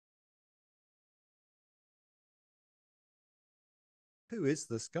who is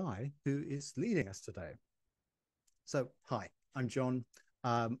this guy who is leading us today? So, hi, I'm John.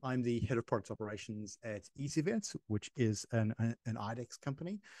 I'm the head of product operations at EasyVet, which is an IDEX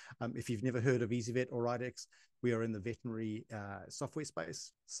company. If you've never heard of EasyVet or IDEX, we are in the veterinary software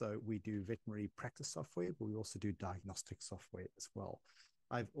space. So we do veterinary practice software, but we also do diagnostic software as well.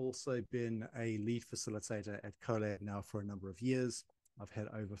 I've also been a lead facilitator at Colab now for a number of years. I've had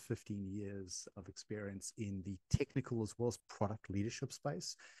over 15 years of experience in the technical as well as product leadership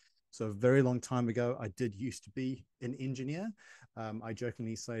space. So a very long time ago, I did used to be an engineer. I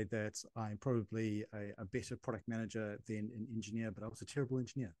jokingly say that I'm probably a better product manager than an engineer, but I was a terrible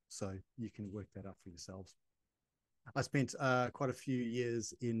engineer. So you can work that out for yourselves. I spent quite a few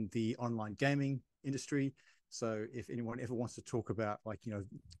years in the online gaming industry. So if anyone ever wants to talk about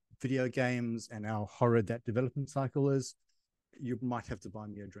video games and how horrid that development cycle is, you might have to buy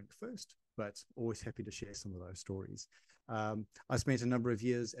me a drink first, but always happy to share some of those stories. I spent a number of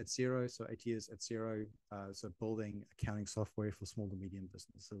years at Xero, so 8 years at Xero, so building accounting software for small to medium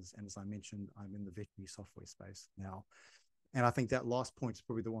businesses. And as I mentioned, I'm in the veterinary software space now. And I think that last point is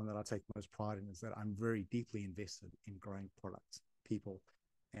probably the one that I take most pride in, is that I'm very deeply invested in growing products, people.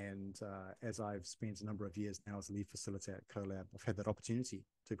 And as I've spent a number of years now as a lead facilitator at Colab, I've had that opportunity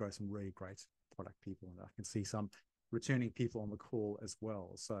to grow some really great product people. And I can see some returning people on the call as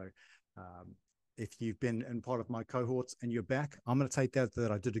well. So if you've been in part of my cohorts and you're back, I'm going to take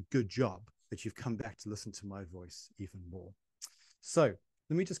that I did a good job, that you've come back to listen to my voice even more. So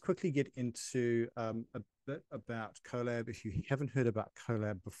let me just quickly get into a bit about Colab. If you haven't heard about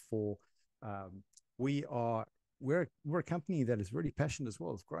Colab before, we're a company that is really passionate as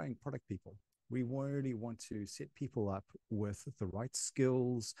well as growing product people. We really want to set people up with the right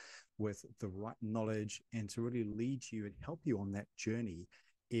skills, with the right knowledge, and to really lead you and help you on that journey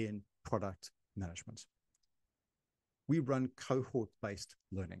in product management. We run cohort-based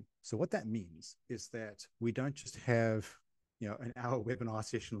learning. So what that means is that we don't just have an hour webinar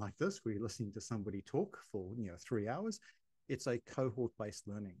session like this where you're listening to somebody talk for 3 hours. It's a cohort-based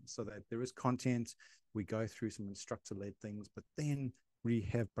learning, so that there is content. We go through some instructor-led things, but then we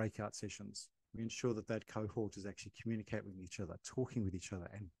have breakout sessions. We ensure that that cohort is actually communicating with each other, talking with each other,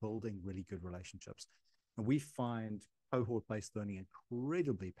 and building really good relationships. And we find cohort-based learning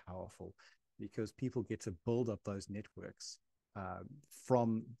incredibly powerful, because people get to build up those networks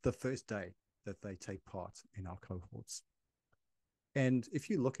from the first day that they take part in our cohorts. And if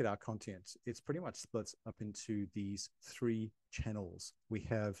you look at our content, it's pretty much splits up into these 3 channels. We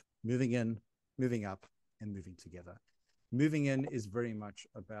have moving in, moving up, and moving together. Moving in is very much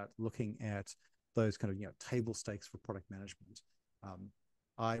about looking at those kind of table stakes for product management.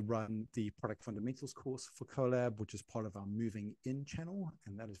 I run the product fundamentals course for Colab, which is part of our moving in channel,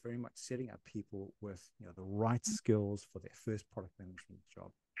 and that is very much setting up people with the right skills for their first product management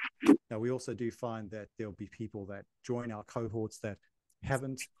job. Now, we also do find that there'll be people that join our cohorts that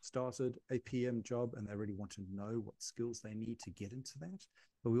haven't started a PM job, and they really want to know what skills they need to get into that.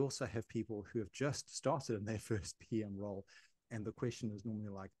 But we also have people who have just started in their first PM role, and the question is normally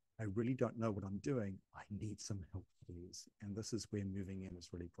like, I really don't know what I'm doing. I need some help, please. And this is where moving in is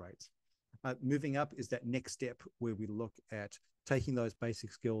really great. Moving up is that next step where we look at taking those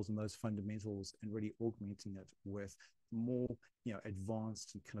basic skills and those fundamentals and really augmenting it with more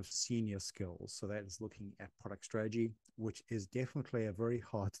advanced and kind of senior skills. So that is looking at product strategy, which is definitely a very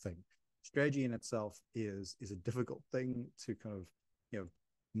hard thing. Strategy in itself is a difficult thing to kind of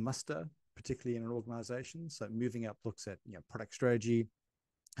muster, particularly in an organization. So moving up looks at product strategy,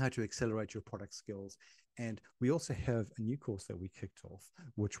 how to accelerate your product skills. And we also have a new course that we kicked off,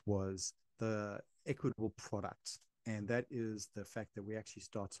 which was the equitable product. And that is the fact that we actually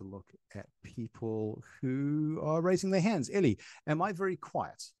start to look at people who are raising their hands. Ellie, am I very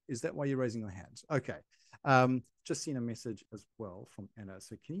quiet? Is that why you're raising your hands? Okay. Just seen a message as well from Anna.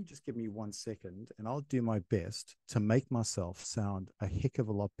 So can you just give me 1 second, and I'll do my best to make myself sound a heck of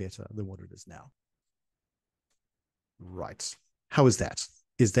a lot better than what it is now. Right. How is that?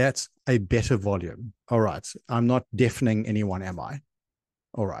 Is that a better volume? All right. I'm not deafening anyone, am I?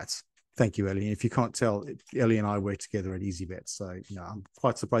 All right. Thank you, Ellie. If you can't tell, Ellie and I work together at EasyVet. So, I'm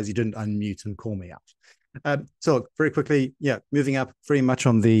quite surprised you didn't unmute and call me out. So very quickly, moving up very much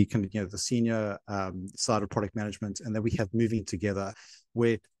on the kind of the senior side of product management. And then we have moving together,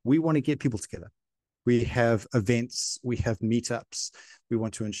 where we want to get people together. We have events, we have meetups. We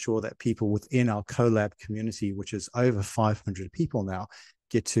want to ensure that people within our Colab community, which is over 500 people now,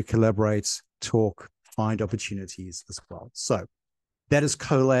 get to collaborate, talk, find opportunities as well. So that is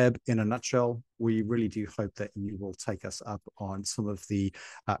Colab in a nutshell. We really do hope that you will take us up on some of the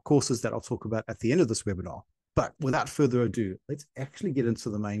courses that I'll talk about at the end of this webinar. But without further ado, let's actually get into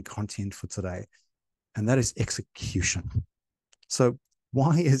the main content for today, and that is execution. So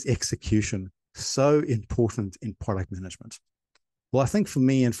why is execution so important in product management? Well, I think for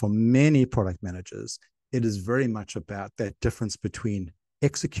me and for many product managers, it is very much about that difference between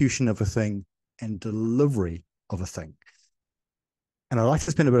execution of a thing and delivery of a thing. And I'd like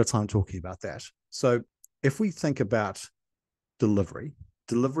to spend a bit of time talking about that. So if we think about delivery,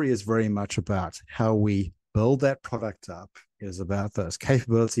 delivery is very much about how we build that product up. It is about those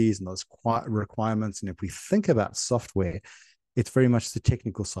capabilities and those requirements. And if we think about software, it's very much the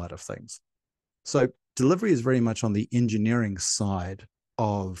technical side of things. So delivery is very much on the engineering side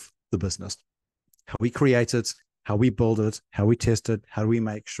of the business. How we create it, how we build it, how we test it, how do we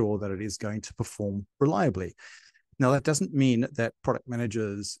make sure that it is going to perform reliably. Now, that doesn't mean that product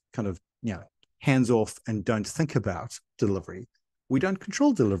managers kind of, hands off and don't think about delivery. We don't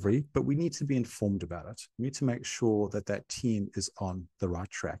control delivery, but we need to be informed about it. We need to make sure that that team is on the right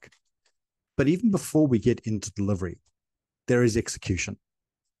track. But even before we get into delivery, there is execution.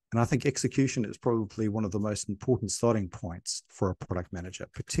 And I think execution is probably one of the most important starting points for a product manager,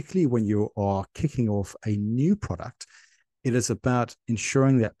 particularly when you are kicking off a new product. It is about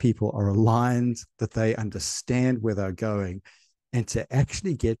ensuring that people are aligned, that they understand where they're going, and to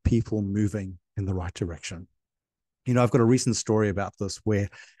actually get people moving in the right direction. I've got a recent story about this where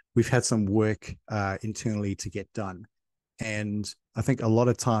we've had some work internally to get done. And I think a lot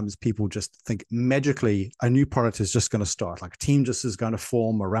of times people just think magically a new product is just going to start, like a team just is going to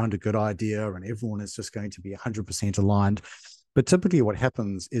form around a good idea and everyone is just going to be 100% aligned. But typically what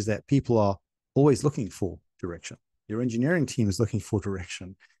happens is that people are always looking for direction. Your engineering team is looking for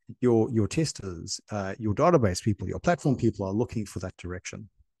direction. Your testers, your database people, your platform people are looking for that direction.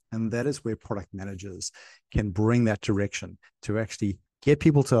 And that is where product managers can bring that direction to actually get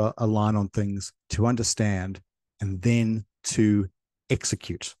people to align on things, to understand, and then to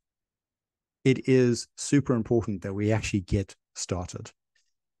execute. It is super important that we actually get started.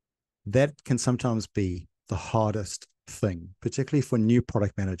 That can sometimes be the hardest thing, particularly for new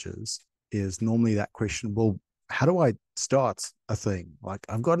product managers, is normally that question, well, how do I start a thing? Like,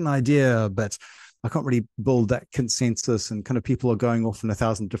 I've got an idea, but I can't really build that consensus, and kind of people are going off in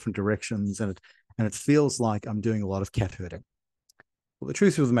 1,000 different directions, and it feels like I'm doing a lot of cat herding. Well, the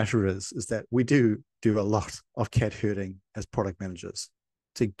truth of the matter is that we do a lot of cat herding as product managers.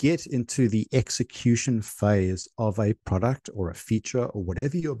 To get into the execution phase of a product or a feature or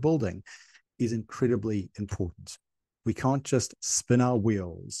whatever you're building is incredibly important. We can't just spin our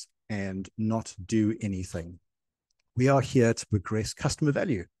wheels and not do anything. We are here to progress customer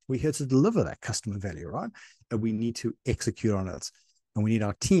value. We're here to deliver that customer value, right? And we need to execute on it. And we need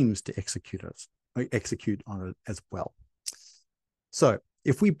our teams to execute on it as well. So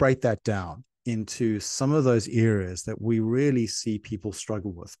if we break that down into some of those areas that we really see people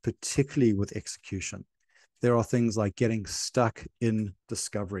struggle with, particularly with execution, there are things like getting stuck in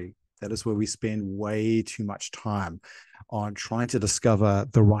discovery. That is where we spend way too much time on trying to discover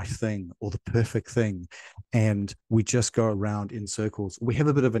the right thing or the perfect thing. And we just go around in circles. We have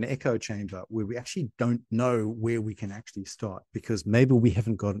a bit of an echo chamber where we actually don't know where we can actually start because maybe we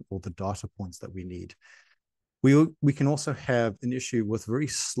haven't gotten all the data points that we need. We can also have an issue with very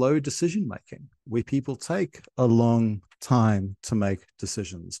slow decision making, where people take a long time to make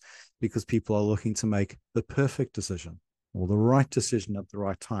decisions because people are looking to make the perfect decision or the right decision at the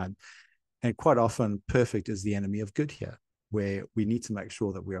right time. And quite often, perfect is the enemy of good here, where we need to make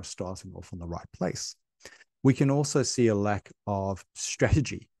sure that we are starting off in the right place. We can also see a lack of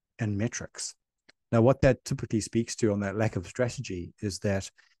strategy and metrics. Now, what that typically speaks to on that lack of strategy is that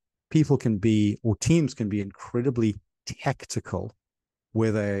people can be, or teams can be, incredibly tactical,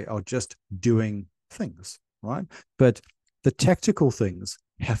 where they are just doing things, right? But the tactical things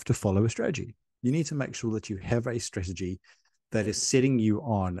have to follow a strategy. You need to make sure that you have a strategy that is setting you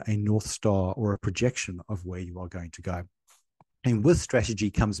on a North Star or a projection of where you are going to go. And with strategy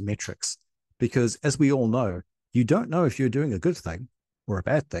comes metrics, because as we all know, you don't know if you're doing a good thing or a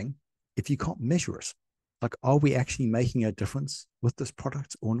bad thing if you can't measure it. Like, are we actually making a difference with this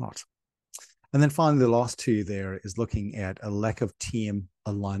product or not? And then finally, the last two there is looking at a lack of team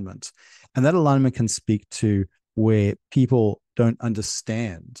alignment. And that alignment can speak to where people don't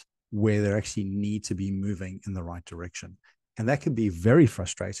understand where they actually need to be moving in the right direction. And that can be very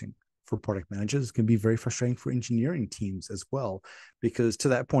frustrating for product managers. It can be very frustrating for engineering teams as well, because to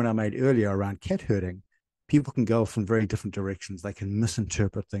that point I made earlier around cat herding, people can go off in very different directions. They can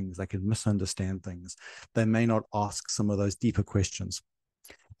misinterpret things. They can misunderstand things. They may not ask some of those deeper questions.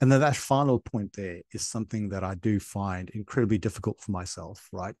 And then that final point there is something that I do find incredibly difficult for myself,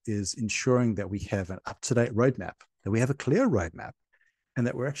 right? Is ensuring that we have an up-to-date roadmap, that we have a clear roadmap, and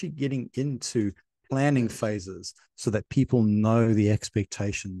that we're actually getting into planning phases so that people know the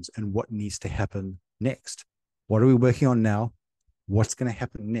expectations and what needs to happen next. What are we working on now? What's going to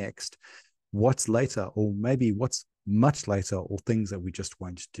happen next? What's later, or maybe what's much later, or things that we just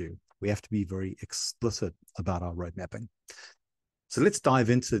won't do. We have to be very explicit about our road mapping. So let's dive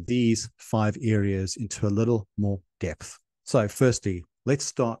into these 5 areas into a little more depth. So firstly, let's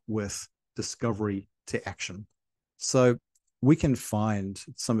start with discovery to action. So we can find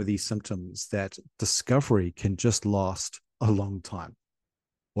some of these symptoms that discovery can just last a long time.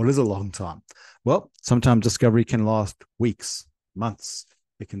 What is a long time? Well, sometimes discovery can last weeks, months.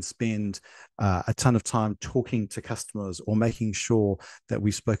 It can spend a ton of time talking to customers or making sure that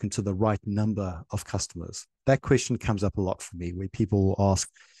we've spoken to the right number of customers. That question comes up a lot for me, where people ask,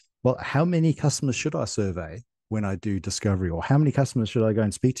 well, how many customers should I survey when I do discovery? Or how many customers should I go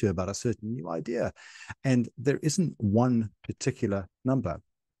and speak to about a certain new idea? And there isn't one particular number.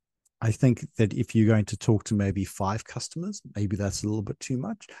 I think that if you're going to talk to maybe 5 customers, maybe that's a little bit too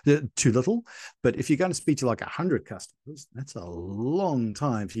much, too little. But if you're going to speak to like 100 customers, that's a long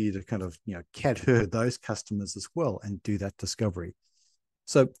time for you to kind of, cat herd those customers as well and do that discovery.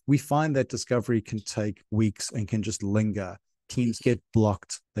 So we find that discovery can take weeks and can just linger. Teams get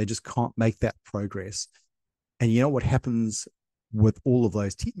blocked. They just can't make that progress. And you know what happens with all of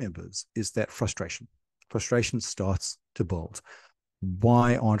those team members is that frustration. Frustration starts to build.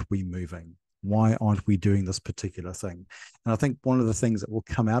 Why aren't we moving? Why aren't we doing this particular thing? And I think one of the things that will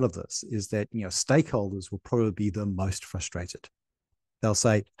come out of this is that, stakeholders will probably be the most frustrated. They'll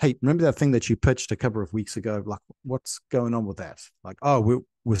say, hey, remember that thing that you pitched a couple of weeks ago? Like, what's going on with that? Like, oh,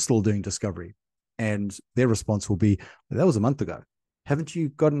 we're still doing discovery. And their response will be, that was a month ago. Haven't you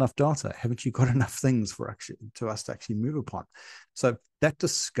got enough data? Haven't you got enough things for us to actually move upon? So that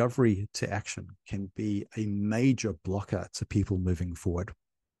discovery to action can be a major blocker to people moving forward.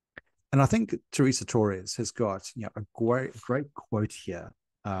 And I think Teresa Torres has got a great quote here.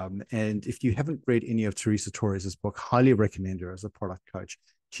 And if you haven't read any of Teresa Torres's book, highly recommend her as a product coach.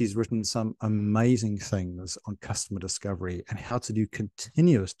 She's written some amazing things on customer discovery and how to do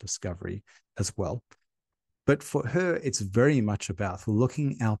continuous discovery as well. But for her, it's very much about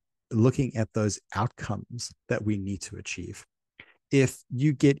looking at those outcomes that we need to achieve. If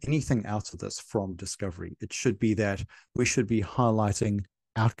you get anything out of this from discovery, it should be that we should be highlighting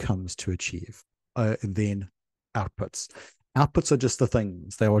outcomes to achieve, then outputs. Outputs are just the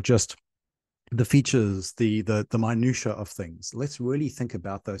things. They are just the features, the minutia of things. Let's really think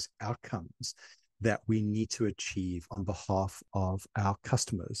about those outcomes that we need to achieve on behalf of our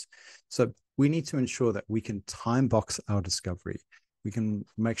customers. So we need to ensure that we can time box our discovery. We can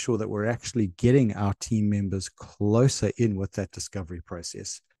make sure that we're actually getting our team members closer in with that discovery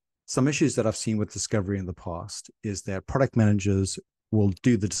process. Some issues that I've seen with discovery in the past is that product managers will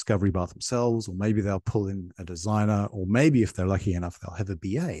do the discovery by themselves, or maybe they'll pull in a designer, or maybe if they're lucky enough, they'll have a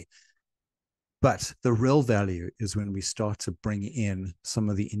BA. But the real value is when we start to bring in some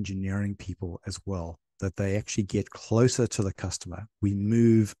of the engineering people as well, that they actually get closer to the customer. We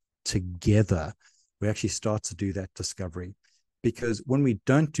move together. We actually start to do that discovery. Because when we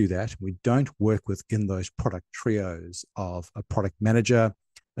don't do that, we don't work within those product trios of a product manager,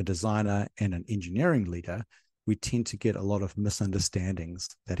 a designer, and an engineering leader, we tend to get a lot of misunderstandings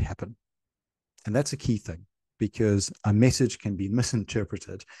that happen. And that's a key thing, because a message can be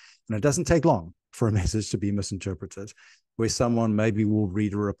misinterpreted. And it doesn't take long for a message to be misinterpreted, where someone maybe will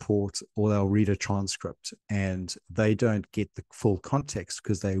read a report or they'll read a transcript and they don't get the full context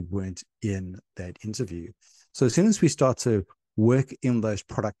because they weren't in that interview. So as soon as we start to work in those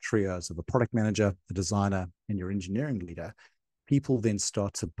product trios of a product manager, a designer, and your engineering leader, people then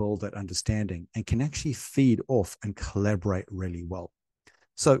start to build that understanding and can actually feed off and collaborate really well.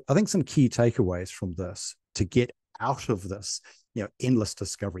 So I think some key takeaways from this to get out of this, endless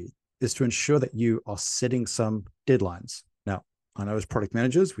discovery, is to ensure that you are setting some deadlines. Now, I know as product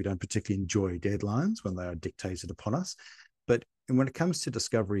managers, we don't particularly enjoy deadlines when they are dictated upon us, but when it comes to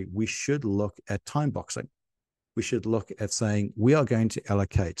discovery, we should look at time boxing. We should look at saying, we are going to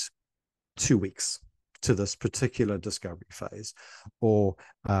allocate 2 weeks to this particular discovery phase, or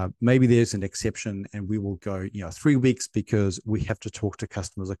maybe there's an exception and we will go 3 weeks because we have to talk to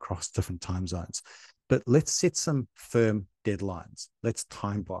customers across different time zones. But let's set some firm deadlines. Let's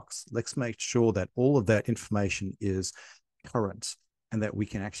time box. Let's make sure that all of that information is current and that we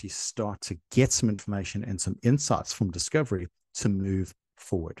can actually start to get some information and some insights from discovery to move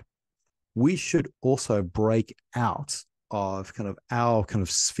forward. We should also break out of kind of our kind of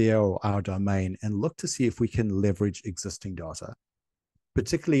sphere or our domain and look to see if we can leverage existing data,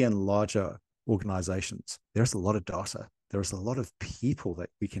 particularly in larger organizations. There's a lot of data. There's a lot of people that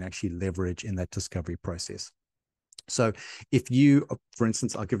we can actually leverage in that discovery process. So if you, for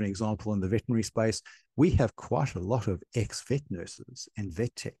instance, I'll give an example in the veterinary space, we have quite a lot of ex-vet nurses and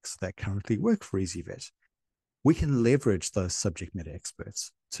vet techs that currently work for EasyVet. We can leverage those subject matter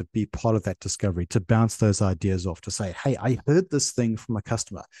experts to be part of that discovery, to bounce those ideas off, to say, hey, I heard this thing from a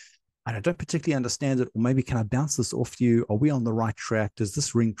customer and I don't particularly understand it, or maybe can I bounce this off you? Are we on the right track? Does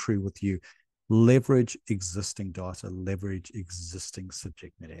this ring true with you? Leverage existing data, leverage existing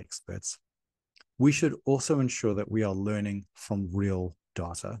subject matter experts. We should also ensure that we are learning from real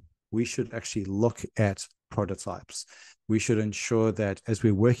data. We should actually look at prototypes. We should ensure that as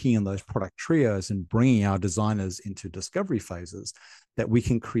we're working in those product trios and bringing our designers into discovery phases, that we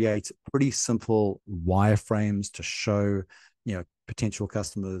can create pretty simple wireframes to show, potential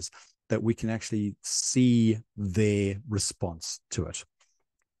customers that we can actually see their response to it.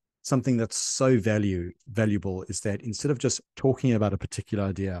 Something that's so valuable is that instead of just talking about a particular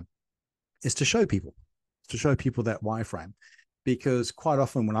idea, is to show people that wireframe. Because quite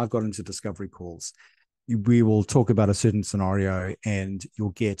often when I've got into discovery calls, we will talk about a certain scenario and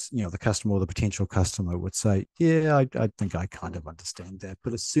you'll get, the customer or the potential customer would say, yeah, I think I kind of understand that.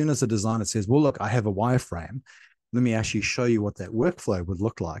 But as soon as the designer says, well, look, I have a wireframe, let me actually show you what that workflow would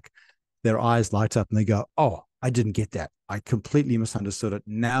look like, their eyes light up and they go, oh, I didn't get that. I completely misunderstood it.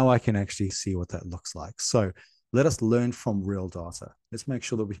 Now I can actually see what that looks like. So let us learn from real data. Let's make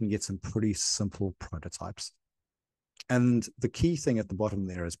sure that we can get some pretty simple prototypes. And the key thing at the bottom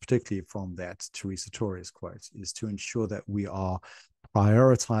there is, particularly from that Teresa Torres quote, is to ensure that we are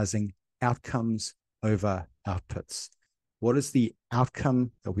prioritizing outcomes over outputs. What is the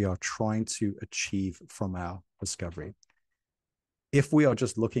outcome that we are trying to achieve from our discovery? If we are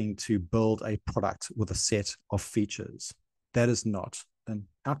just looking to build a product with a set of features, that is not an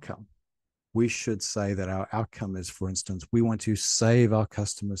outcome. We should say that our outcome is, for instance, we want to save our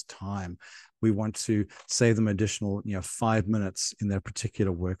customers time. We want to save them additional, 5 minutes in their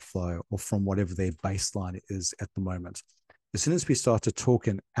particular workflow or from whatever their baseline is at the moment. As soon as we start to talk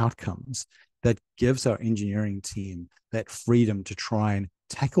in outcomes, that gives our engineering team that freedom to try and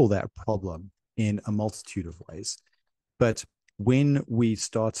tackle that problem in a multitude of ways. But when we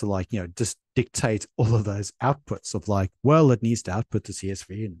start to just dictate all of those outputs of well, it needs to output to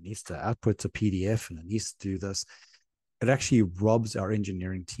CSV and it needs to output to PDF and it needs to do this, it actually robs our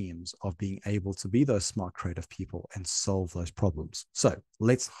engineering teams of being able to be those smart, creative people and solve those problems. So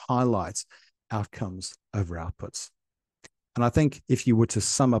let's highlight outcomes over outputs. And I think if you were to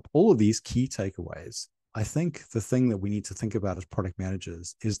sum up all of these key takeaways, I think the thing that we need to think about as product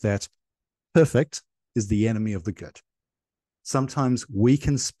managers is that perfect is the enemy of the good. Sometimes we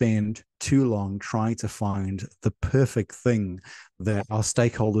can spend too long trying to find the perfect thing that our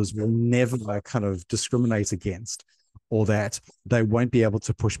stakeholders will never kind of discriminate against, or that they won't be able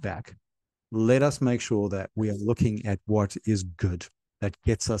to push back. Let us make sure that we are looking at what is good, that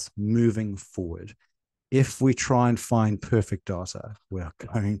gets us moving forward. If we try and find perfect data, we're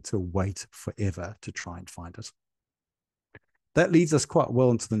going to wait forever to try and find it. That leads us quite well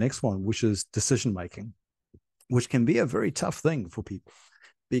into the next one, which is decision-making, which can be a very tough thing for people.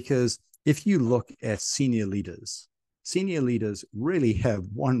 Because if you look at senior leaders really have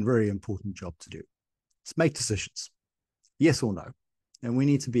one very important job to do. It's make decisions, yes or no. And we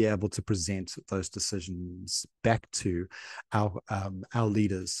need to be able to present those decisions back to our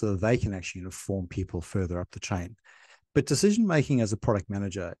leaders so that they can actually inform people further up the chain. But decision-making as a product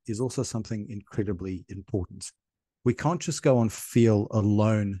manager is also something incredibly important. We can't just go on feel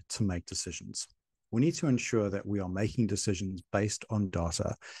alone to make decisions. We need to ensure that we are making decisions based on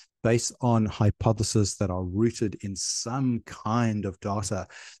data, based on hypotheses that are rooted in some kind of data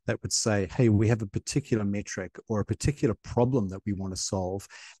that would say, hey, we have a particular metric or a particular problem that we want to solve,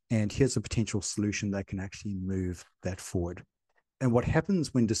 and here's a potential solution that can actually move that forward. And what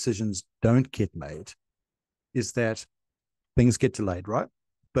happens when decisions don't get made is that things get delayed, right?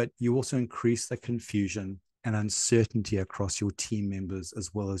 But you also increase the confusion and uncertainty across your team members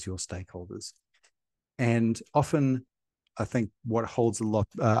as well as your stakeholders. And often, I think what holds a lot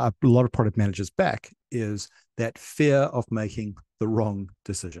of product managers back is that fear of making the wrong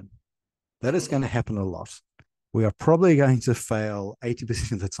decision. That is going to happen a lot. We are probably going to fail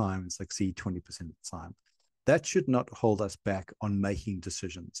 80% of the time and succeed 20% of the time. That should not hold us back on making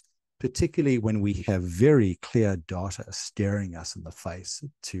decisions, particularly when we have very clear data staring us in the face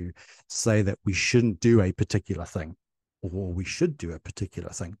to say that we shouldn't do a particular thing or we should do a particular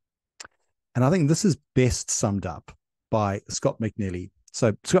thing. And I think this is best summed up by Scott McNeely.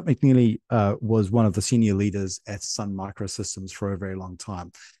 So Scott McNeely was one of the senior leaders at Sun Microsystems for a very long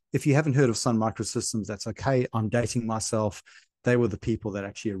time. If you haven't heard of Sun Microsystems, that's okay. I'm dating myself. They were the people that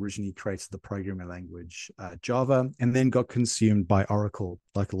actually originally created the programming language Java, and then got consumed by Oracle,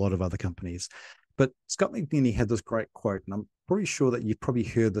 like a lot of other companies. But Scott McNeely had this great quote, and I'm pretty sure that you've probably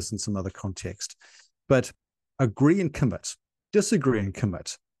heard this in some other context. But agree and commit, disagree and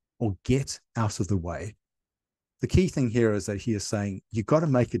commit, or get out of the way. The key thing here is that he is saying you got to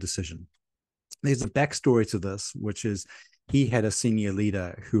make a decision. There's a backstory to this, which is he had a senior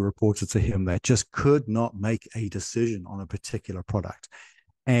leader who reported to him that just could not make a decision on a particular product.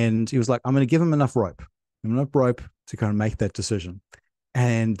 And he was like, I'm going to give him enough rope to kind of make that decision.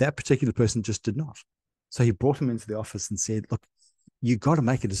 And that particular person just did not. So he brought him into the office and said, look, you got to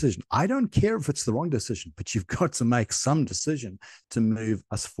make a decision. I don't care if it's the wrong decision, but you've got to make some decision to move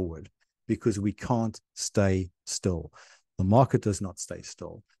us forward, because we can't stay still. The market does not stay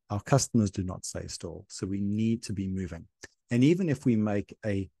still. Our customers do not stay still. So we need to be moving. And even if we make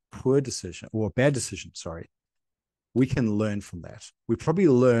a poor decision or a bad decision, we can learn from that. We probably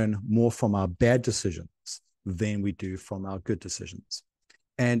learn more from our bad decisions than we do from our good decisions.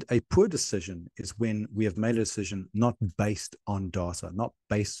 And a poor decision is when we have made a decision not based on data, not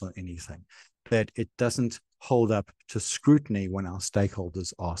based on anything, that it doesn't hold up to scrutiny when our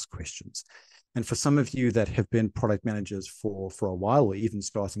stakeholders ask questions. And for some of you that have been product managers for a while, or even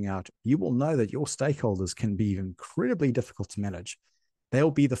starting out, you will know that your stakeholders can be incredibly difficult to manage.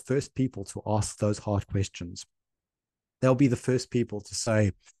 They'll be the first people to ask those hard questions. They'll be the first people to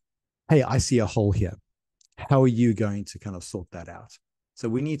say, hey, I see a hole here. How are you going to kind of sort that out? So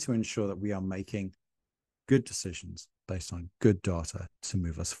we need to ensure that we are making good decisions based on good data to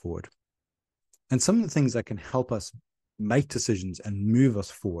move us forward. And some of the things that can help us make decisions and move us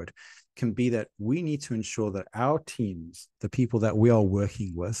forward can be that we need to ensure that our teams, the people that we are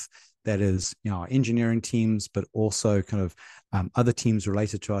working with, that is, our engineering teams, but also kind of other teams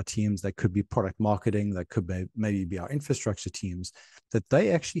related to our teams, that could be product marketing, that could maybe be our infrastructure teams, that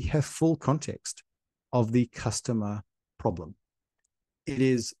they actually have full context of the customer problem. It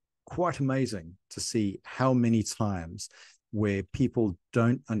is quite amazing to see how many times where people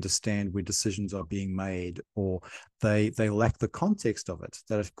don't understand where decisions are being made, or they lack the context of it,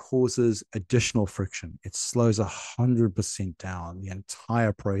 that it causes additional friction. It slows 100% down the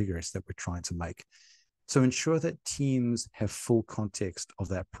entire progress that we're trying to make. So ensure that teams have full context of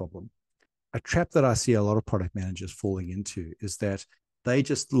that problem. A trap that I see a lot of product managers falling into is that they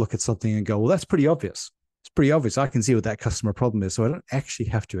just look at something and go, well, that's pretty obvious. It's pretty obvious. I can see what that customer problem is. So I don't actually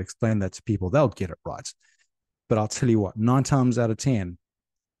have to explain that to people. They'll get it right. But I'll tell you what, 9 times out of 10,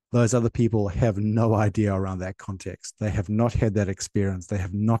 those other people have no idea around that context. They have not had that experience. They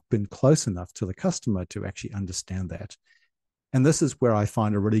have not been close enough to the customer to actually understand that. And this is where I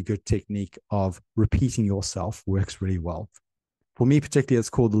find a really good technique of repeating yourself works really well. For me, particularly, it's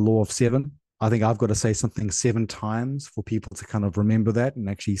called the law of 7. I think I've got to say something 7 times for people to kind of remember that and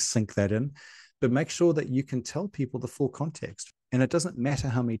actually sink that in. But make sure that you can tell people the full context. And it doesn't matter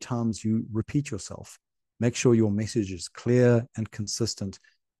how many times you repeat yourself. Make sure your message is clear and consistent,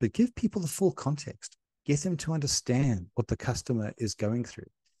 but give people the full context. Get them to understand what the customer is going through.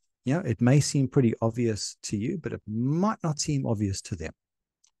 You know, it may seem pretty obvious to you, but it might not seem obvious to them.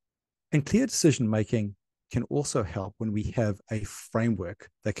 And clear decision-making can also help when we have a framework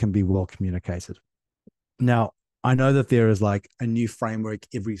that can be well communicated. Now, I know that there is like a new framework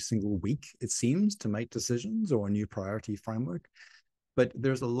every single week, it seems, to make decisions, or a new priority framework. But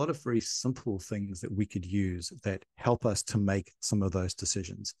there's a lot of very simple things that we could use that help us to make some of those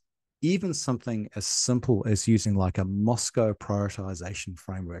decisions. Even something as simple as using like a Moscow prioritization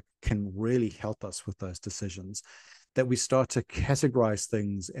framework can really help us with those decisions, that we start to categorize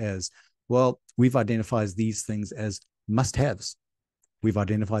things as, well, we've identified these things as must-haves. We've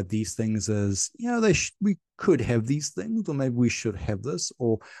identified these things as, we could have these things, or maybe we should have this,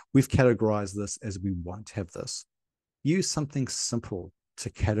 or we've categorized this as we won't have this. Use something simple to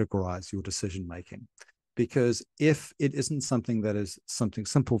categorize your decision-making, because if it isn't something that is something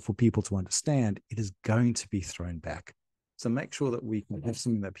simple for people to understand, it is going to be thrown back. So make sure that we can have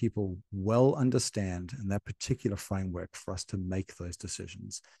something that people well understand in that particular framework for us to make those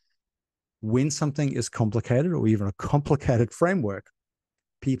decisions. When something is complicated, or even a complicated framework,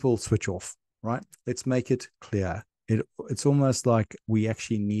 people switch off, right? Let's make it clear. It's almost like we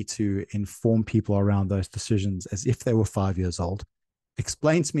actually need to inform people around those decisions as if they were 5 years old.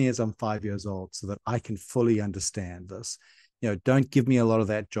 Explain to me as I'm 5 years old so that I can fully understand this. Don't give me a lot of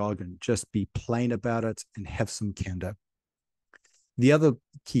that jargon. Just be plain about it and have some candor. The other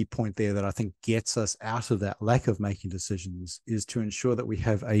key point there that I think gets us out of that lack of making decisions is to ensure that we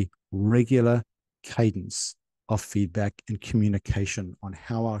have a regular cadence of feedback and communication on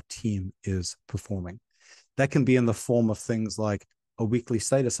how our team is performing. That can be in the form of things like a weekly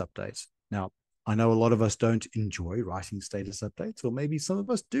status update. Now, I know a lot of us don't enjoy writing status updates, or maybe some of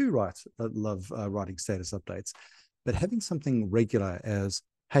us do love writing status updates, but having something regular as,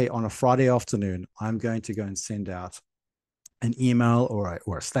 hey, on a Friday afternoon, I'm going to go and send out an email or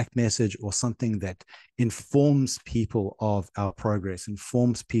a Slack message or something that informs people of our progress,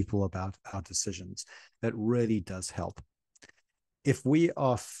 informs people about our decisions. That really does help. If we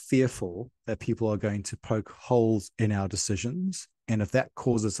are fearful that people are going to poke holes in our decisions, and if that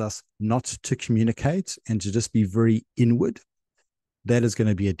causes us not to communicate and to just be very inward, that is going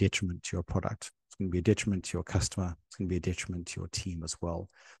to be a detriment to your product. It's going to be a detriment to your customer. It's going to be a detriment to your team as well.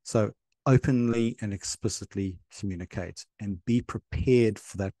 So openly and explicitly communicate and be prepared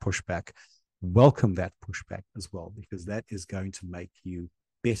for that pushback. Welcome that pushback as well, because that is going to make you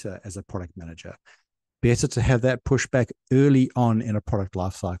better as a product manager. Better to have that pushback early on in a product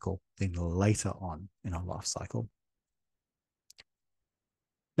lifecycle than later on in a lifecycle.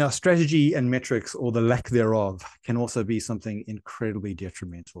 Now, strategy and metrics, or the lack thereof, can also be something incredibly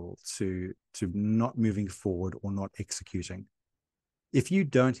detrimental to not moving forward or not executing. If you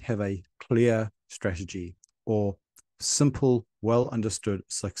don't have a clear strategy or simple, well understood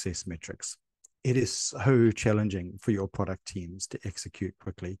success metrics, it is so challenging for your product teams to execute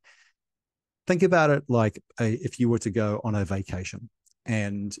quickly. Think about it like if you were to go on a vacation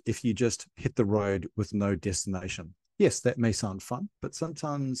and if you just hit the road with no destination. Yes, that may sound fun, but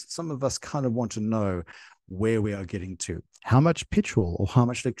sometimes some of us kind of want to know where we are getting to. How much petrol or how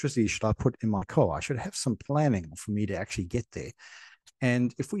much electricity should I put in my car? I should have some planning for me to actually get there.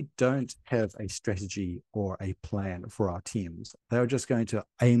 And if we don't have a strategy or a plan for our teams, they're just going to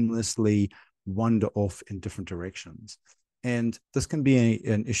aimlessly wander off in different directions. And this can be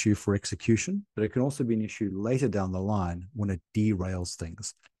an issue for execution, but it can also be an issue later down the line when it derails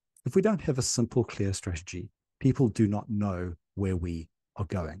things. If we don't have a simple, clear strategy, people do not know where we are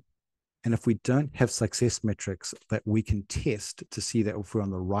going. And if we don't have success metrics that we can test to see that if we're on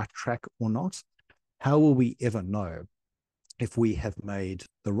the right track or not, how will we ever know if we have made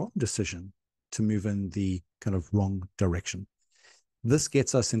the wrong decision to move in the kind of wrong direction? This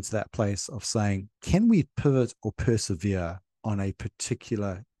gets us into that place of saying, can we pivot or persevere on a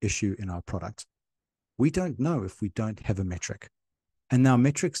particular issue in our product? We don't know if we don't have a metric. And now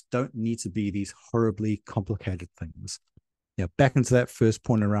metrics don't need to be these horribly complicated things. Back into that first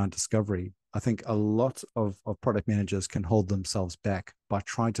point around discovery, I think a lot of product managers can hold themselves back by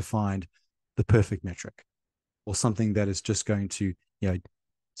trying to find the perfect metric or something that is just going to,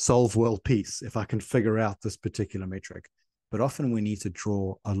 solve world peace if I can figure out this particular metric. But often we need to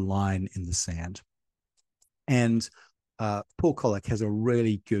draw a line in the sand. And Paul Colab has a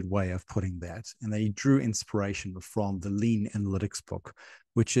really good way of putting that. And they drew inspiration from the Lean Analytics book,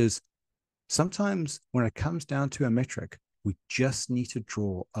 which is sometimes when it comes down to a metric, we just need to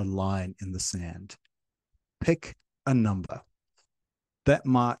draw a line in the sand. Pick a number. That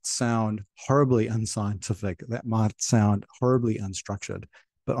might sound horribly unscientific. That might sound horribly unstructured.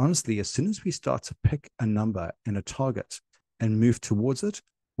 But honestly, as soon as we start to pick a number and a target and move towards it,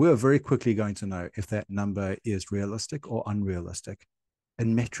 we're very quickly going to know if that number is realistic or unrealistic.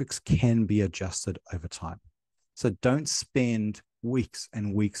 And metrics can be adjusted over time. So don't spend weeks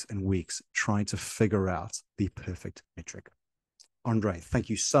and weeks and weeks trying to figure out the perfect metric. Andre, thank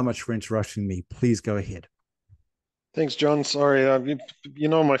you so much for interrupting me. Please go ahead. Thanks, John. Sorry,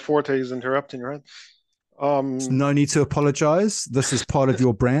 my forte is interrupting, right? No need to apologize. This is part of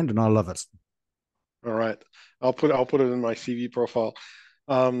your brand, and I love it. All right, I'll put it in my CV profile.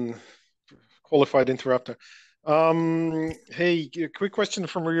 Qualified interrupter. Hey, a quick question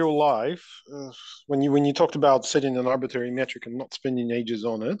from real life. When you talked about setting an arbitrary metric and not spending ages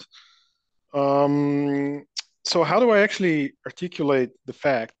on it, so how do I actually articulate the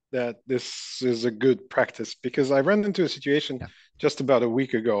fact that this is a good practice? Because I ran into a situation just about a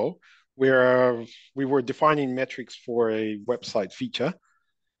week ago where we were defining metrics for a website feature.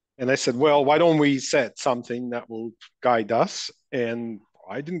 And I said, well, why don't we set something that will guide us? And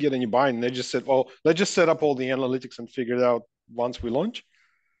I didn't get any buy-in. They just said, well, let's just set up all the analytics and figure it out once we launch.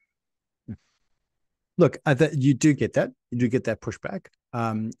 Look, you do get that. You do get that pushback.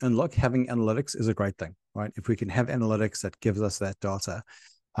 And look, having analytics is a great thing, right? If we can have analytics that gives us that data.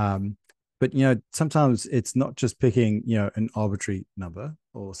 But, sometimes it's not just picking, an arbitrary number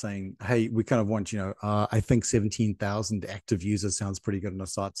or saying, hey, we kind of want, I think 17,000 active users sounds pretty good on a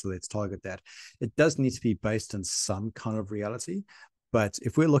site, so let's target that. It does need to be based in some kind of reality. But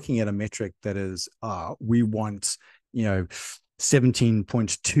if we're looking at a metric that is, we want,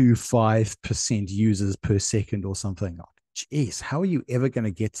 17.25% users per second or something, geez, how are you ever going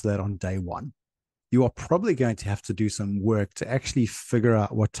to get to that on day one? You are probably going to have to do some work to actually figure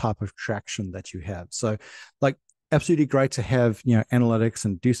out what type of traction that you have. So like, absolutely great to have, analytics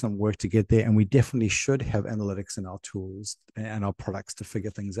and do some work to get there. And we definitely should have analytics in our tools and our products to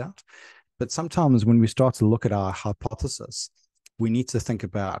figure things out. But sometimes when we start to look at our hypothesis, we need to think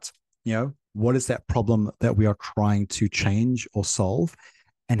about, what is that problem that we are trying to change or solve?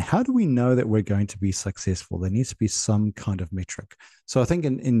 And how do we know that we're going to be successful? There needs to be some kind of metric. So I think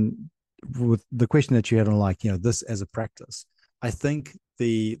in with the question that you had on, like, this as a practice, I think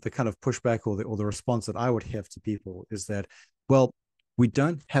the kind of pushback or the response that I would have to people is that, well, we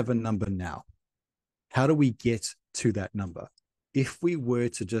don't have a number now. How do we get to that number? If we were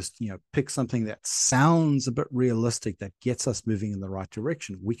to just, pick something that sounds a bit realistic, that gets us moving in the right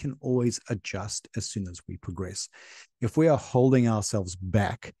direction, we can always adjust as soon as we progress. If we are holding ourselves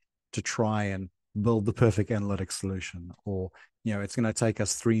back to try and build the perfect analytics solution, or it's going to take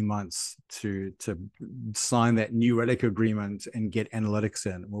us 3 months to sign that New Relic agreement and get analytics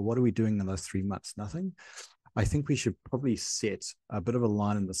in, well, what are we doing in those 3 months? Nothing. I think we should probably set a bit of a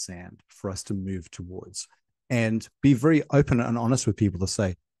line in the sand for us to move towards, and be very open and honest with people to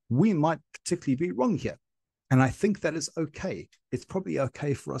say, we might particularly be wrong here. And I think that is okay. It's probably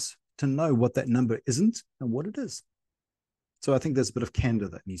okay for us to know what that number isn't and what it is. So I think there's a bit of candor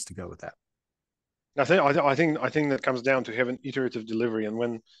that needs to go with that. I think that comes down to having iterative delivery. And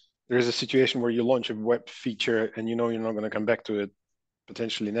when there is a situation where you launch a web feature and you're not going to come back to it,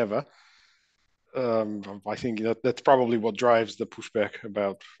 potentially never, I think that's probably what drives the pushback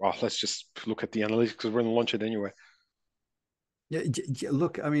about, well, let's just look at the analytics because we're going to launch it anyway. Yeah,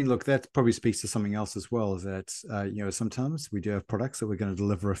 look, that probably speaks to something else as well, is that, sometimes we do have products that we're going to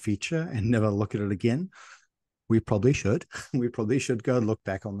deliver a feature and never look at it again. We probably should. We probably should go look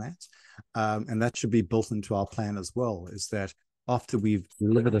back on that. And that should be built into our plan as well, is that after we've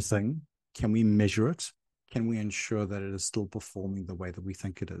delivered a thing, can we measure it? Can we ensure that it is still performing the way that we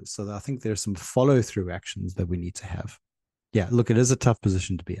think it is? So I think there's some follow-through actions that we need to have. Yeah, look, it is a tough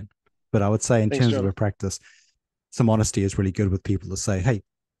position to be in. But I would say in terms of a practice, some honesty is really good with people to say, hey,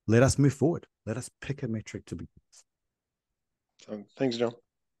 let us move forward. Let us pick a metric to be. So, thanks, John.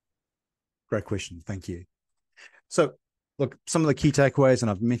 Great question. Thank you. So look, some of the key takeaways,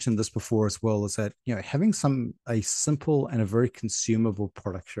 and I've mentioned this before as well, is that, having a simple and a very consumable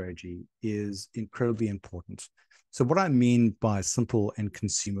product strategy is incredibly important. So what I mean by simple and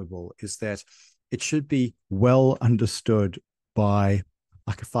consumable is that it should be well understood by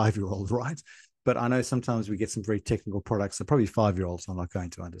like a 5-year-old, right? But I know sometimes we get some very technical products that probably 5-year-olds are not going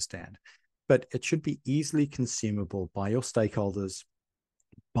to understand. But it should be easily consumable by your stakeholders,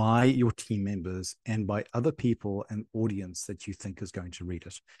 by your team members, and by other people and audience that you think is going to read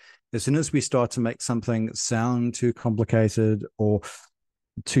it. As soon as we start to make something sound too complicated or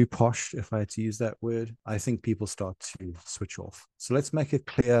too posh, if I had to use that word, I think people start to switch off. So let's make it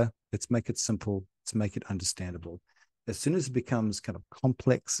clear. Let's make it simple. Let's make it understandable. As soon as it becomes kind of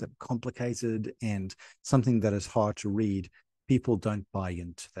complex and complicated and something that is hard to read, people don't buy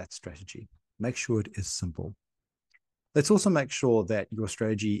into that strategy. Make sure it is simple. Let's also make sure that your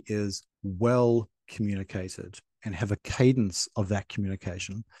strategy is well communicated and have a cadence of that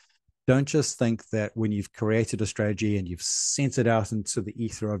communication. Don't just think that when you've created a strategy and you've sent it out into the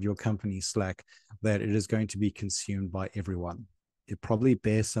ether of your company Slack, that it is going to be consumed by everyone. It probably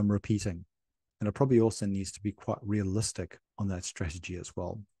bears some repeating, and it probably also needs to be quite realistic on that strategy as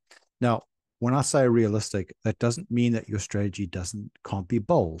well. Now, when I say realistic, that doesn't mean that your strategy can't be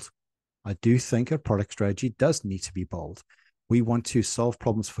bold. I do think a product strategy does need to be bold. We want to solve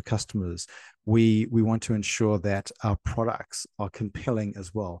problems for customers. We want to ensure that our products are compelling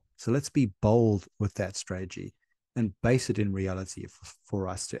as well. So let's be bold with that strategy and base it in reality for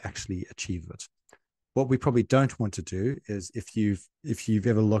us to actually achieve it. What we probably don't want to do is, if you've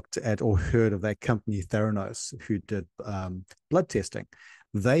ever looked at or heard of that company Theranos, who did blood testing,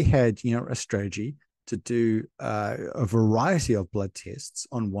 they had a strategy to do a variety of blood tests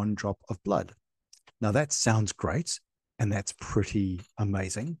on one drop of blood. Now that sounds great, and that's pretty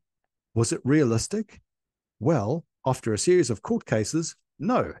amazing. Was it realistic? Well, after a series of court cases,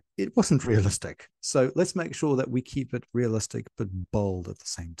 no, it wasn't realistic. So let's make sure that we keep it realistic but bold at the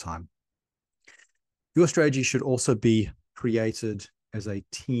same time. Your strategy should also be created as a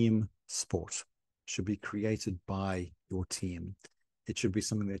team sport. It should be created by your team. It should be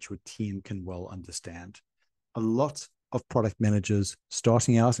something that your team can well understand. A lot of product managers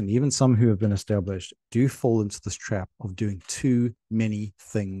starting out, and even some who have been established, do fall into this trap of doing too many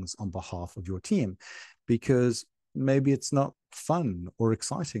things on behalf of your team, because maybe it's not fun or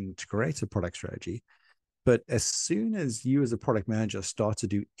exciting to create a product strategy. But as soon as you as a product manager start to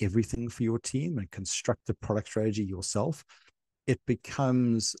do everything for your team and construct the product strategy yourself, it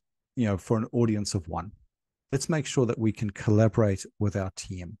becomes, for an audience of one. Let's make sure that we can collaborate with our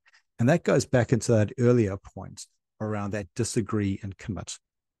team. And that goes back into that earlier point around that disagree and commit.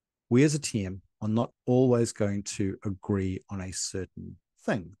 We as a team are not always going to agree on a certain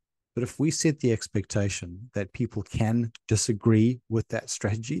thing. But if we set the expectation that people can disagree with that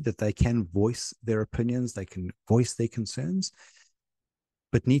strategy, that they can voice their opinions, they can voice their concerns,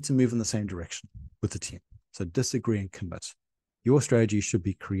 but need to move in the same direction with the team. So disagree and commit. Your strategy should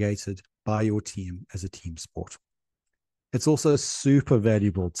be created by your team as a team sport. It's also super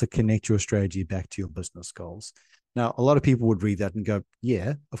valuable to connect your strategy back to your business goals. Now, a lot of people would read that and go,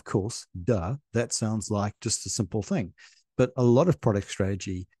 yeah, of course, duh, that sounds like just a simple thing. But a lot of product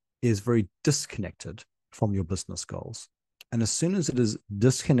strategy is very disconnected from your business goals. And as soon as it is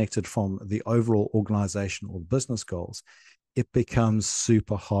disconnected from the overall organization or business goals, it becomes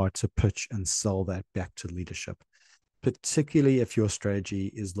super hard to pitch and sell that back to leadership, particularly if your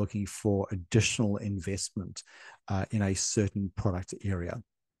strategy is looking for additional investment in a certain product area.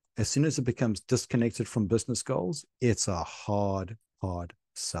 As soon as it becomes disconnected from business goals, it's a hard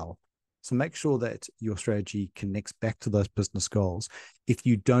sell. So make sure that your strategy connects back to those business goals. If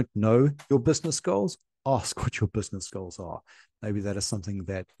you don't know your business goals, ask what your business goals are. Maybe that is something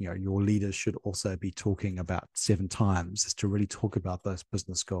that your leaders should also be talking about 7 times, is to really talk about those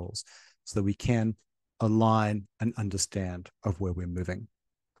business goals so that we can align and understand of where we're moving.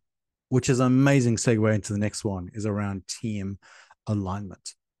 Which is an amazing segue into the next one, is around team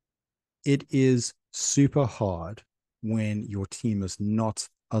alignment. It is super hard when your team is not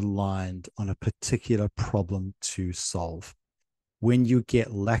aligned on a particular problem to solve. When you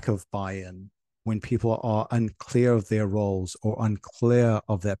get lack of buy-in, when people are unclear of their roles or unclear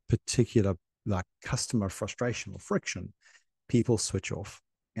of that particular customer frustration or friction, people switch off,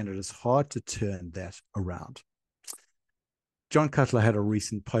 and it is hard to turn that around. John Cutler had a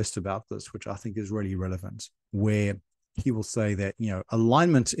recent post about this, which I think is really relevant, where he will say that,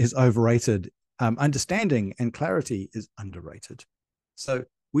 alignment is overrated, understanding and clarity is underrated. So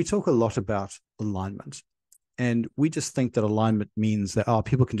we talk a lot about alignment, and we just think that alignment means that,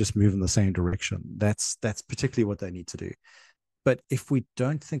 people can just move in the same direction. That's particularly what they need to do. But if we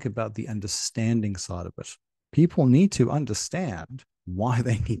don't think about the understanding side of it, people need to understand why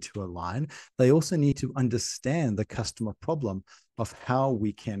they need to align. They also need to understand the customer problem of how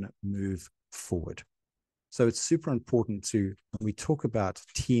we can move forward. So it's super important to, when we talk about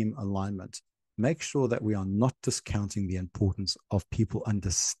team alignment, make sure that we are not discounting the importance of people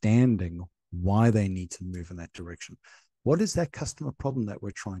understanding why they need to move in that direction. What is that customer problem that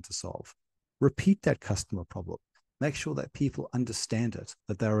we're trying to solve? Repeat that customer problem. Make sure that people understand it,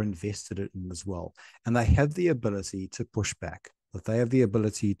 that they're invested in as well, and they have the ability to push back, that they have the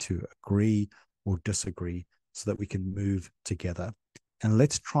ability to agree or disagree so that we can move together. And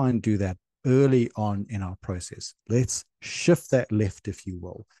let's try and do that early on in our process. Let's shift that left, if you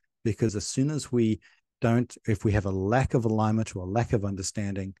will, because as soon as we don't, if we have a lack of alignment or a lack of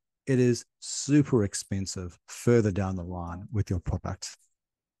understanding, it is super expensive further down the line with your product.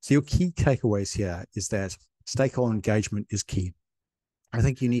 So your key takeaways here is that stakeholder engagement is key. I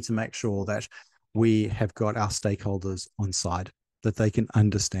think you need to make sure that we have got our stakeholders on side, that they can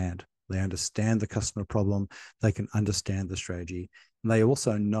understand. They understand the customer problem. They can understand the strategy. And they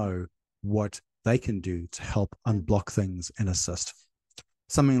also know what they can do to help unblock things and assist.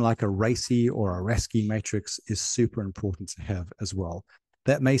 Something like a RACI or a RASCI matrix is super important to have as well.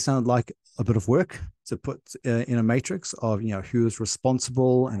 That may sound like a bit of work to put in a matrix of, who is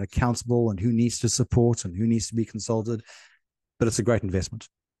responsible and accountable and who needs to support and who needs to be consulted. But it's a great investment,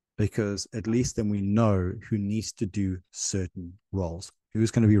 because at least then we know who needs to do certain roles,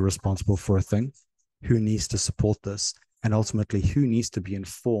 who's going to be responsible for a thing, who needs to support this, and ultimately who needs to be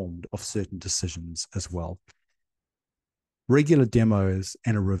informed of certain decisions as well. Regular demos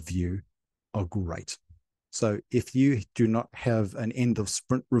and a review are great. So if you do not have an end of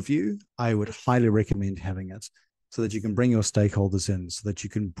sprint review, I would highly recommend having it, so that you can bring your stakeholders in, so that you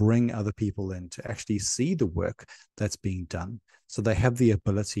can bring other people in to actually see the work that's being done, so they have the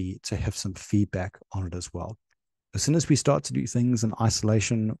ability to have some feedback on it as well. As soon as we start to do things in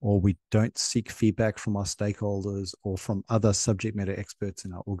isolation, or we don't seek feedback from our stakeholders or from other subject matter experts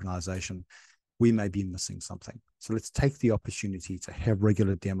in our organization, we may be missing something. So let's take the opportunity to have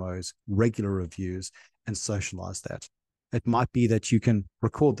regular demos, regular reviews, and socialize that. It might be that you can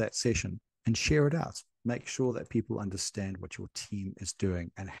record that session and share it out. Make sure that people understand what your team is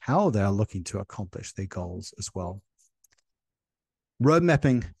doing and how they are looking to accomplish their goals as well. Road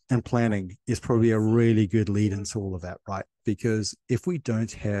mapping and planning is probably a really good lead into all of that, right? Because if we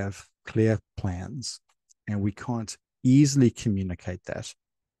don't have clear plans and we can't easily communicate that,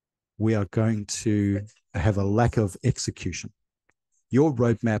 we are going to have a lack of execution. Your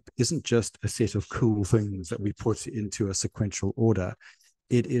roadmap isn't just a set of cool things that we put into a sequential order.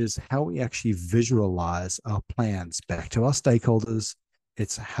 It is how we actually visualize our plans back to our stakeholders.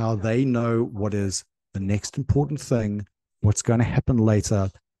 It's how they know what is the next important thing, what's going to happen later,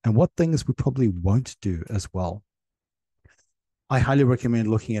 and what things we probably won't do as well. I highly recommend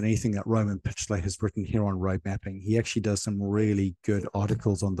looking at anything that Roman Pitchley has written here on road mapping. He actually does some really good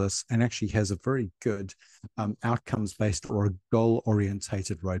articles on this and actually has a very good outcomes-based or a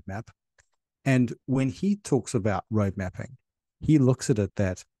goal-orientated roadmap. And when he talks about road mapping, he looks at it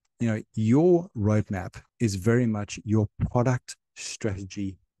that, your roadmap is very much your product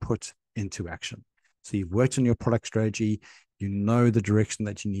strategy put into action. So you've worked on your product strategy, you know the direction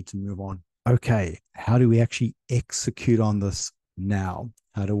that you need to move on. Okay, how do we actually execute on this now?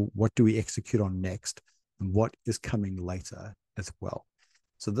 What do we execute on next? And what is coming later as well?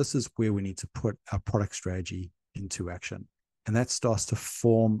 So this is where we need to put our product strategy into action. And that starts to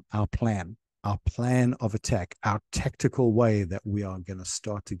form our plan of attack, our tactical way that we are going to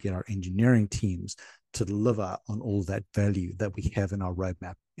start to get our engineering teams to deliver on all that value that we have in our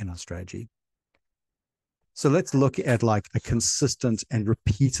roadmap, in our strategy. So let's look at like a consistent and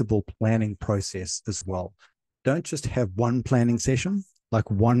repeatable planning process as well. Don't just have one planning session,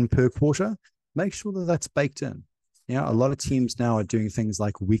 like one per quarter. Make sure that that's baked in. A lot of teams now are doing things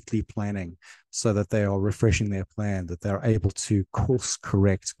like weekly planning so that they are refreshing their plan, that they're able to course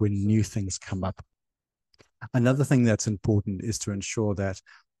correct when new things come up. Another thing that's important is to ensure that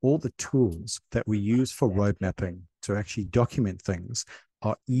all the tools that we use for road mapping to actually document things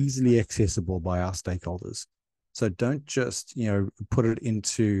are easily accessible by our stakeholders. So don't just, put it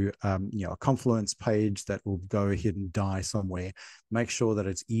into, a Confluence page that will go ahead and die somewhere. Make sure that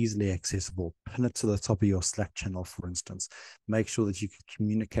it's easily accessible. Pin it to the top of your Slack channel, for instance. Make sure that you can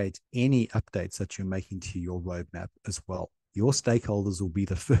communicate any updates that you're making to your roadmap as well. Your stakeholders will be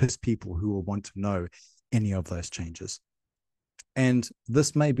the first people who will want to know any of those changes. And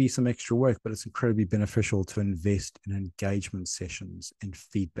this may be some extra work, but it's incredibly beneficial to invest in engagement sessions and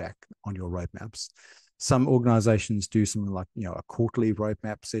feedback on your roadmaps. Some organizations do something like, a quarterly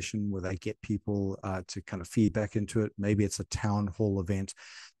roadmap session where they get people to kind of feedback into it. Maybe it's a town hall event,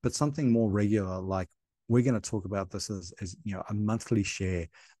 but something more regular, like we're going to talk about this as a monthly share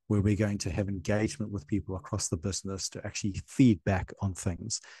where we're going to have engagement with people across the business to actually feedback on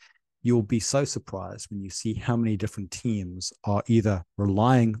things. You'll be so surprised when you see how many different teams are either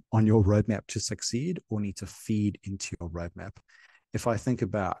relying on your roadmap to succeed or need to feed into your roadmap. If I think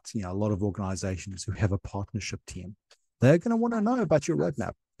about, a lot of organizations who have a partnership team, they're going to want to know about your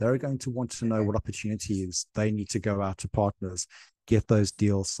roadmap. They're going to want to know what opportunities they need to go out to partners, get those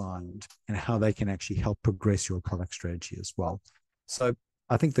deals signed, and how they can actually help progress your product strategy as well. So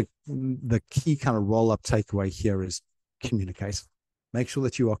I think the key kind of roll-up takeaway here is communicate. Make sure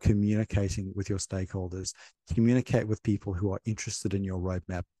that you are communicating with your stakeholders, communicate with people who are interested in your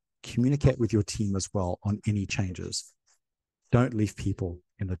roadmap, communicate with your team as well on any changes. Don't leave people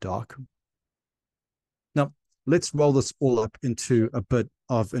in the dark. Now, let's roll this all up into a bit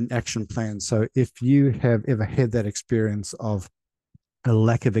of an action plan. So if you have ever had that experience of a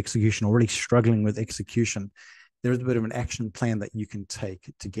lack of execution or really struggling with execution, there is a bit of an action plan that you can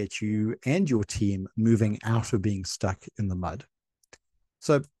take to get you and your team moving out of being stuck in the mud.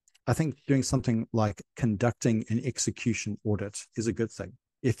 So I think doing something like conducting an execution audit is a good thing.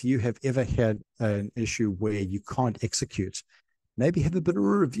 If you have ever had an issue where you can't execute, maybe have a bit of a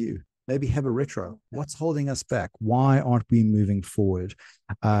review, maybe have a retro. What's holding us back? Why aren't we moving forward?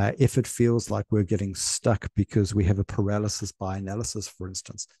 If it feels like we're getting stuck because we have a paralysis by analysis, for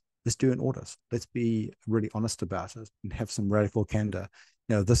instance, let's do an audit. Let's be really honest about it and have some radical candor.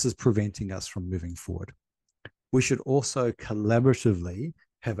 This is preventing us from moving forward. We should also collaboratively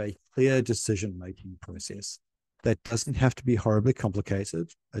have a clear decision-making process. That doesn't have to be horribly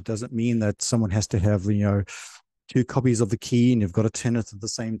complicated. It doesn't mean that someone has to have, 2 copies of the key and you've got to turn it at the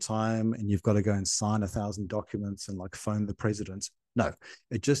same time and you've got to go and sign 1,000 documents and phone the president. No,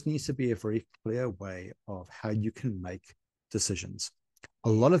 it just needs to be a very clear way of how you can make decisions. A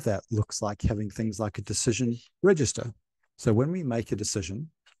lot of that looks like having things like a decision register. So when we make a decision,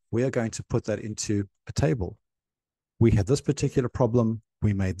 we are going to put that into a table. We had this particular problem,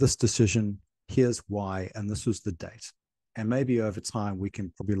 we made this decision, here's why, and this was the date. And maybe over time, we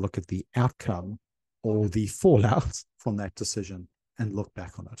can probably look at the outcome or the fallout from that decision and look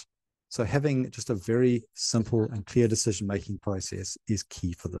back on it. So having just a very simple and clear decision-making process is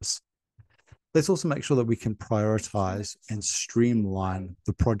key for this. Let's also make sure that we can prioritize and streamline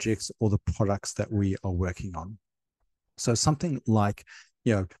the projects or the products that we are working on. So something like,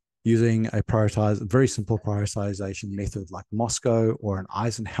 using a very simple prioritization method like Moscow or an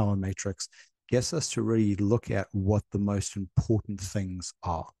Eisenhower matrix gets us to really look at what the most important things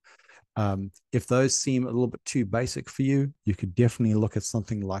are. If those seem a little bit too basic for you, you could definitely look at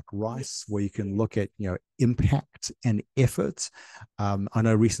something like RICE, where you can look at impact and effort. I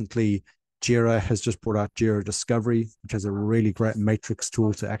know recently Jira has just brought out Jira Discovery, which is a really great matrix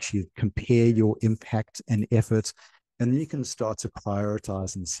tool to actually compare your impact and effort. And then you can start to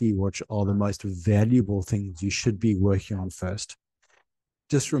prioritize and see which are the most valuable things you should be working on first.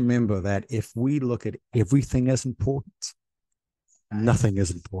 Just remember that if we look at everything as important, nothing is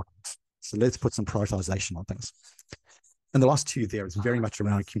important. So let's put some prioritization on things. And the last two there is very much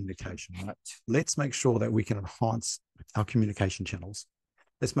around communication, right? Let's make sure that we can enhance our communication channels.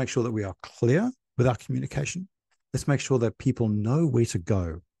 Let's make sure that we are clear with our communication. Let's make sure that people know where to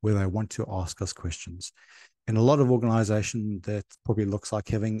go, where they want to ask us questions. In a lot of organizations, that probably looks like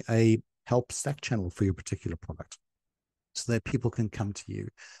having a help Slack channel for your particular product so that people can come to you,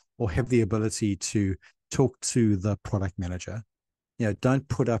 or have the ability to talk to the product manager. Don't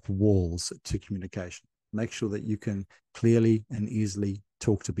put up walls to communication. Make sure that you can clearly and easily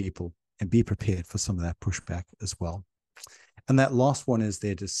talk to people and be prepared for some of that pushback as well. And that last one is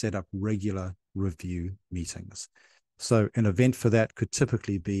there to set up regular review meetings. So an event for that could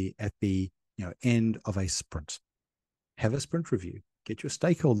typically be at the end of a sprint. Have a sprint review. Get your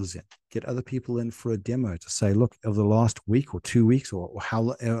stakeholders in. Get other people in for a demo to say, look, over the last week or 2 weeks or how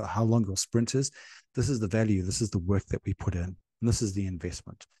long your sprint is, this is the value, this is the work that we put in, and this is the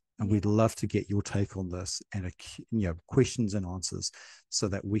investment. And we'd love to get your take on this and questions and answers so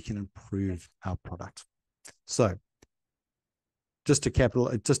that we can improve our product. So just to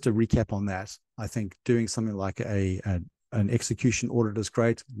recap on that, I think doing something like an execution audit is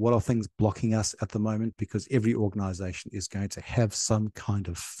great. What are things blocking us at the moment? Because every organization is going to have some kind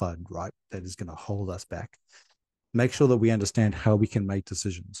of FUD, right? That is going to hold us back. Make sure that we understand how we can make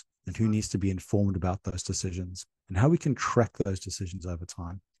decisions and who needs to be informed about those decisions and how we can track those decisions over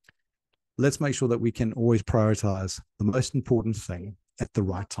time. Let's make sure that we can always prioritize the most important thing at the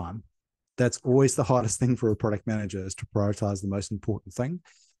right time. That's always the hardest thing for a product manager, is to prioritize the most important thing.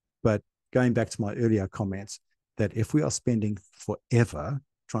 But going back to my earlier comments, that if we are spending forever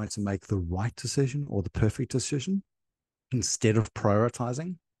trying to make the right decision or the perfect decision instead of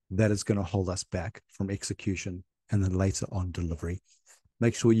prioritizing, that is going to hold us back from execution and then later on delivery.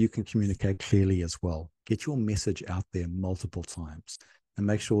 Make sure you can communicate clearly as well. Get your message out there multiple times and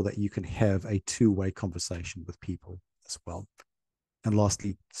make sure that you can have a two-way conversation with people as well. And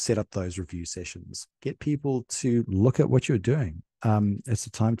lastly, set up those review sessions. Get people to look at what you're doing. It's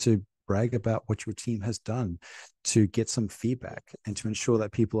a time to brag about what your team has done, to get some feedback and to ensure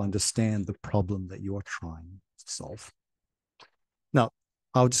that people understand the problem that you are trying to solve. Now,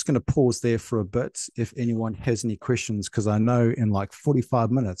 I'm just going to pause there for a bit if anyone has any questions, because I know in like 45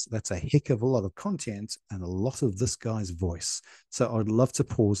 minutes, that's a heck of a lot of content and a lot of this guy's voice. So I'd love to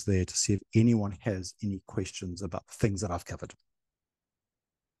pause there to see if anyone has any questions about the things that I've covered.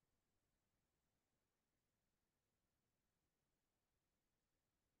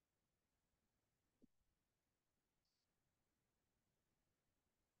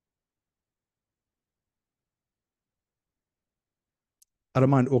 I don't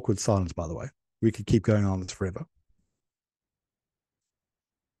mind awkward silence, by the way. We could keep going on this forever.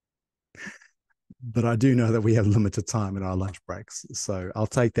 But I do know that we have limited time in our lunch breaks. So I'll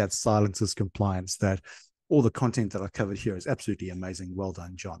take that silence as compliance, that all the content that I covered here is absolutely amazing. Well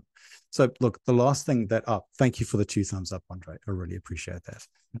done, John. So look, the last thing that, thank you for the 2 thumbs up, Andre. I really appreciate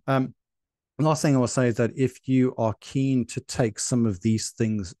that. Last thing I will say is that if you are keen to take some of these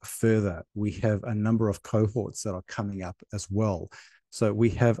things further, we have a number of cohorts that are coming up as well. So we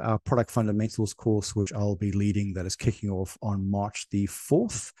have our product fundamentals course, which I'll be leading, that is kicking off on March the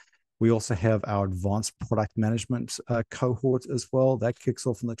 4th. We also have our advanced product management cohort as well. That kicks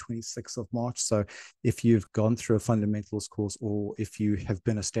off on the 26th of March. So if you've gone through a fundamentals course, or if you have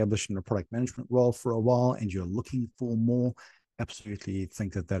been established in a product management role for a while and you're looking for more, absolutely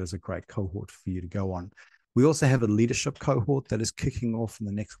think that that is a great cohort for you to go on. We also have a leadership cohort that is kicking off in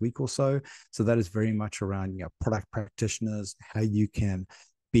the next week or so. So that is very much around product practitioners, how you can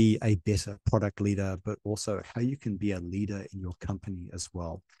be a better product leader, but also how you can be a leader in your company as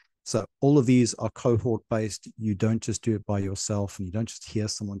well. So all of these are cohort based. You don't just do it by yourself, and you don't just hear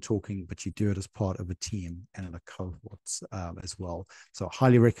someone talking, but you do it as part of a team and in a cohort as well. So I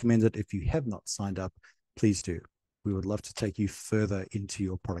highly recommend it. If you have not signed up, please do. We would love to take you further into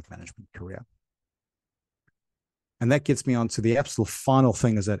your product management career. And that gets me on to the absolute final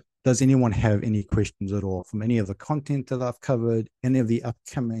thing, is that does anyone have any questions at all from any of the content that I've covered, any of the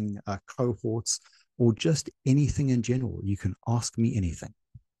upcoming cohorts, or just anything in general? You can ask me anything.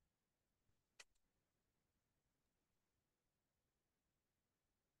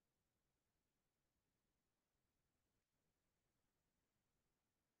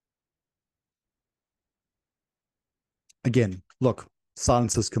 Again, look,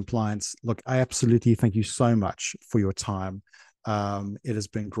 silence is compliance. Look, I absolutely thank you so much for your time. It has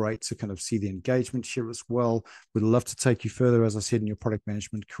been great to kind of see the engagement here as well. We'd love to take you further, as I said, in your product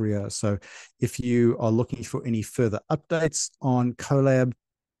management career. So if you are looking for any further updates on Colab,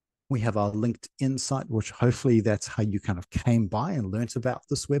 we have our LinkedIn site, which hopefully that's how you kind of came by and learnt about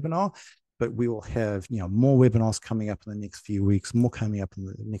this webinar. But we will have, more webinars coming up in the next few weeks, more coming up in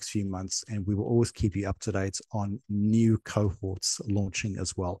the next few months, and we will always keep you up to date on new cohorts launching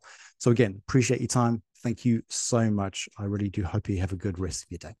as well. So again, appreciate your time. Thank you so much. I really do hope you have a good rest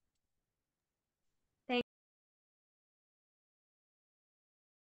of your day.